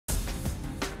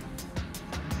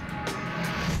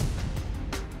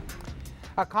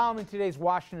A column in today's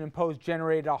Washington Post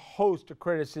generated a host of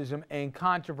criticism and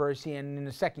controversy, and in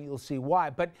a second you'll see why.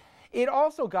 But it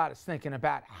also got us thinking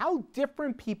about how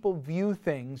different people view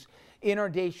things in our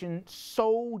nation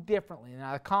so differently.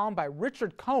 Now, a column by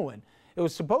Richard Cohen, it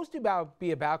was supposed to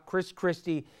be about Chris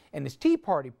Christie and his Tea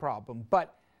Party problem,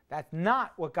 but that's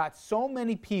not what got so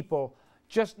many people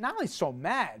just not only so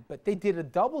mad, but they did a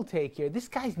double take here. This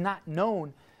guy's not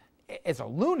known as a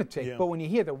lunatic, but when you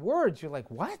hear the words, you're like,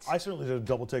 what? I certainly did a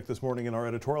double take this morning in our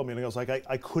editorial meeting. I was like,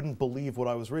 I couldn't believe what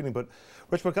I was reading. But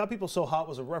Rich, what got people so hot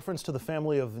was a reference to the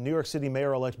family of New York City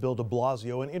Mayor-elect Bill de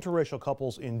Blasio and interracial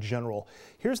couples in general.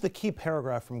 Here's the key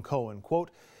paragraph from Cohen, quote,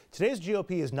 "Today's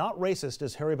GOP is not racist,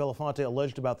 as Harry Belafonte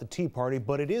alleged about the Tea Party,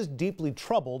 but it is deeply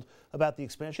troubled about the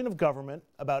expansion of government,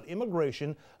 about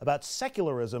immigration, about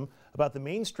secularism, about the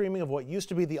mainstreaming of what used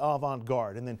to be the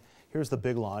avant-garde." And then here's the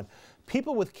big line.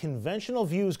 "People with conventional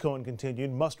views," Cohen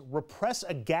continued, "must repress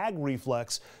a gag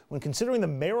reflex when considering the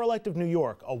mayor-elect of New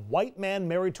York, a white man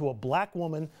married to a black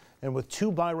woman and with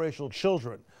 2 biracial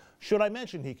children. Should I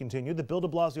mention," he continued, "that Bill de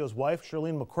Blasio's wife,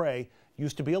 Shirlene McCrae,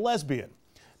 used to be a lesbian.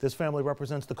 This family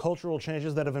represents the cultural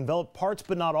changes that have enveloped parts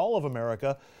but not all of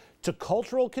America. To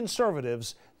cultural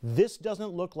conservatives, this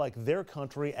doesn't look like their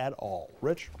country at all."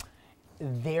 Rich?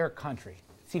 Their country.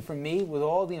 See, for me, with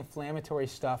all the inflammatory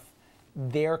stuff,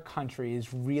 their country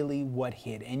is really what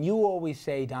hit. And you always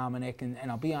say, Dominic, and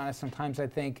I'll be honest, sometimes I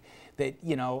think that,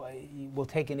 you know, we'll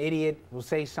take an idiot, we'll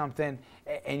say something,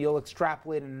 and you'll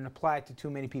extrapolate and apply it to too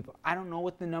many people. I don't know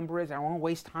what the number is. I don't want to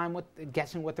waste time with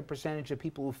guessing what the percentage of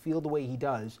people who feel the way he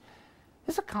does.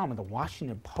 This is a column in the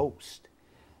Washington Post.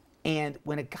 And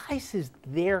when a guy says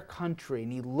their country,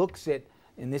 and he looks at,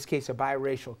 in this case, a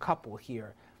biracial couple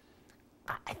here,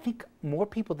 I think more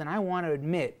people than I want to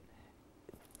admit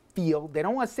feel, they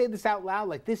don't want to say this out loud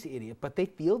like this idiot, but they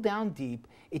feel down deep,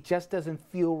 it just doesn't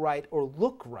feel right or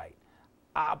look right.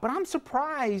 But I'm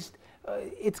surprised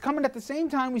it's coming at the same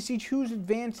time we see huge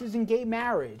advances in gay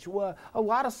marriage, a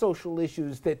lot of social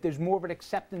issues that there's more of an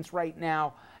acceptance right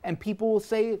now, and people will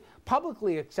say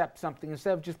publicly accept something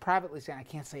instead of just privately saying, I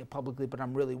can't say it publicly, but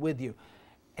I'm really with you.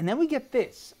 And then we get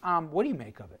this. What do you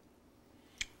make of it?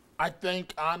 I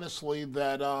think, honestly,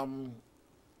 that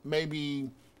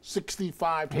maybe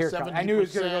 65 to 70%. I knew he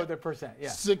was going to go with the percent. Yeah.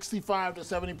 65 to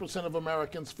 70% of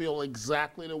Americans feel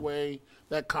exactly the way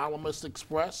that columnist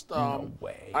expressed. No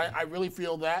way. I really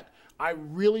feel that. I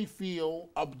really feel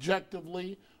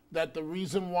objectively that the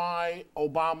reason why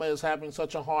Obama is having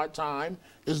such a hard time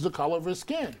is the color of his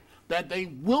skin. That they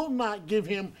will not give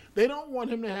him, they don't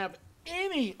want him to have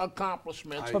any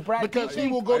accomplishments because he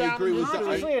will go down in history.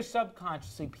 Consciously or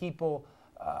subconsciously, people,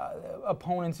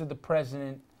 opponents of the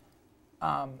president,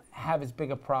 have as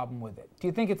big a problem with it? Do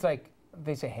you think it's like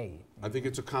they say, hey? I think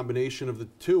it's a combination of the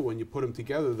two. When you put them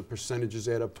together, the percentages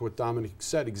add up to what Dominic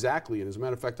said exactly. And as a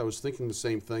matter of fact, I was thinking the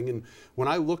same thing. And when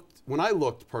I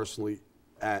looked personally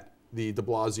at the de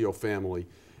Blasio family,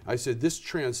 I said, this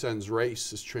transcends race,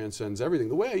 this transcends everything.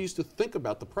 The way I used to think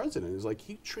about the president is like,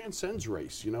 he transcends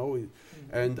race, you know?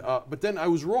 And, but then I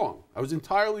was wrong. I was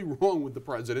entirely wrong with the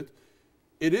president.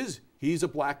 He's a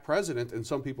black president, and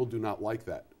some people do not like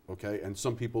that. Okay, and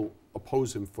some people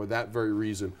oppose him for that very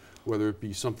reason, whether it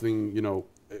be something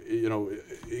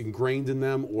ingrained in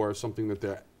them or something that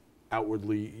they're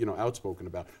outwardly outspoken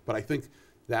about. But I think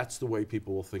that's the way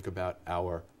people will think about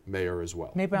our mayor as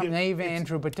well. Maybe I'm naive,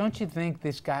 Andrew, but don't you think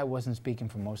this guy wasn't speaking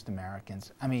for most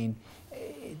Americans? I mean,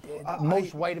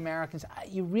 most white Americans.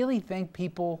 You really think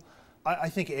people? I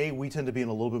think, we tend to be in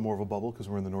a little bit more of a bubble because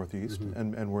we're in the Northeast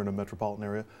and we're in a metropolitan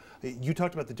area. You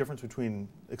talked about the difference between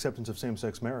acceptance of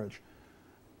same-sex marriage.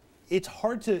 It's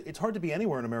hard to be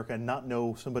anywhere in America and not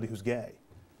know somebody who's gay.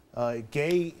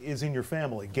 Gay is in your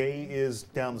family. Gay is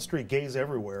down the street. Gay is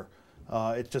everywhere.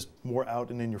 It's just more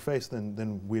out and in your face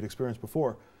than we'd experienced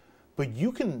before. But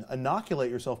you can inoculate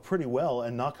yourself pretty well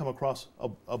and not come across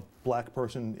a black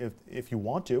person if you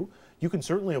want to. You can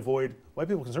certainly avoid, white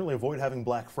people can certainly avoid having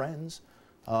black friends,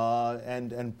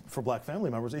 and for black family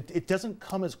members, it doesn't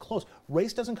come as close.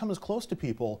 Race doesn't come as close to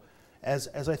people as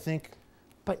I think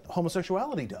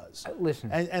homosexuality does.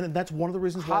 Listen, and that's one of the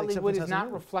reasons why Hollywood is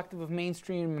not reflective of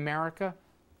mainstream America,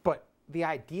 but the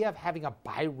idea of having a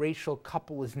biracial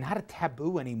couple is not a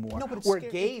taboo anymore. No, but it's where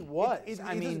gay was.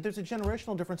 I mean, there's a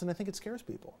generational difference, and I think it scares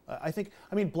people. I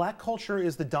mean, black culture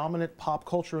is the dominant pop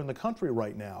culture in the country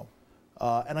right now,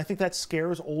 and I think that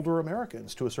scares older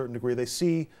Americans to a certain degree. They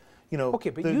see, okay,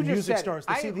 but the you just music said, stars.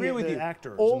 They I see agree with the you.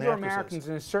 actors. Older and the Americans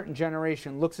in a certain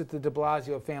generation looks at the de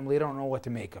Blasio family, they don't know what to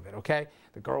make of it. Okay,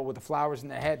 the girl with the flowers in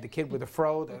the head, the kid with the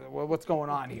fro. What's going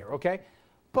on here? Okay,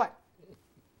 but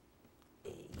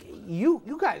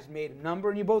you guys made a number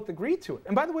and you both agreed to it.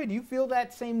 And by the way, do you feel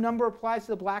that same number applies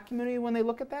to the black community when they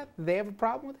look at that? Do they have a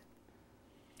problem with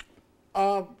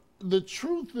it? The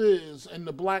truth is, in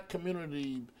the black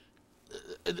community,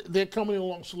 they're coming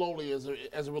along slowly as it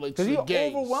relates to Because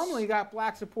gays. you overwhelmingly got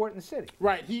black support in the city.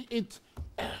 Right.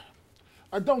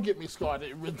 Don't get me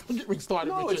started. Don't get me started.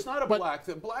 No, Richard. it's not a black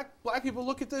thing. Black people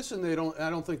look at this and they don't. I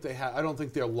don't think they have. I don't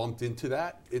think they're lumped into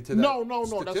that. No. That's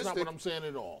statistic. not what I'm saying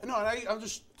at all. No, and I'm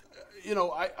just,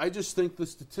 I just think the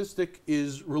statistic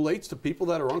relates to people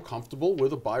that are uncomfortable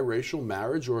with a biracial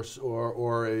marriage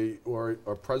or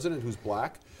a president who's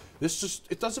black.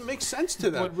 It doesn't make sense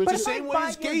to them. But the same way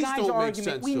as gays don't make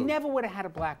sense we to them. never would have had a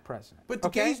black president. But the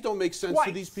gays don't make sense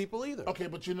to these people either. Okay,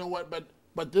 but you know what?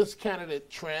 But this candidate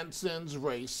transcends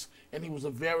race, and he was a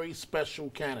very special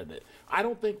candidate. I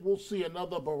don't think we'll see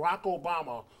another Barack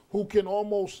Obama who can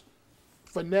almost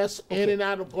finesse in and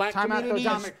out of black communities.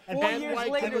 Dominic. 4 years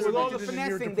white later, with all the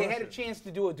communities. finessing, they had a chance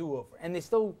to do a do-over, and they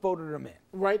still voted him in.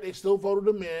 Right, they still voted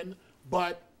him in,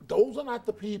 but those are not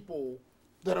the people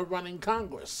that are running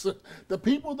Congress. The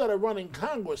people that are running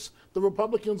Congress, the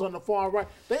Republicans on the far right,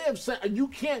 they have said, you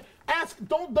can't ask,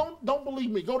 don't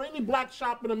believe me. Go to any black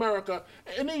shop in America,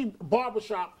 any barber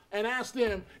shop, and ask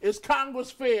them, is Congress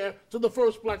fair to the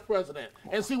first black president?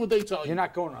 And see what they tell you. You're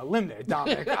not going on a limb there,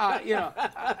 Dominic.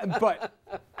 But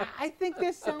I think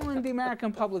they're selling the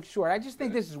American public short. I just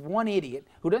think this is one idiot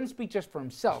who doesn't speak just for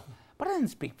himself, but doesn't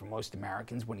speak for most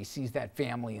Americans when he sees that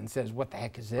family and says, what the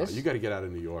heck is this? You got to get out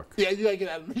of New York. Yeah, you got to get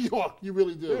out of New York. You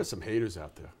really do. There's some haters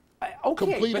out there.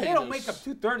 Okay, Complete but they don't haters. make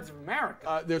up 2/3 of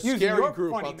America. They're a Using scary your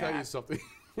group, funny I'll tell you math. something.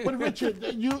 But Richard,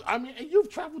 you've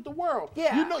traveled the world.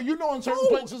 Yeah. You know in certain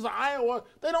places of Iowa,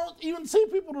 they don't even see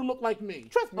people who look like me.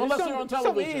 Trust me, unless there's they're on some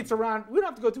television. idiots around. We don't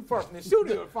have to go too far from the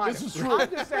studio to find This them. is true. I'm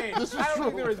just saying, This is I don't think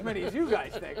true. there are as many as you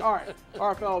guys think. All right,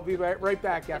 RFL will be right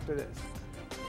back after this.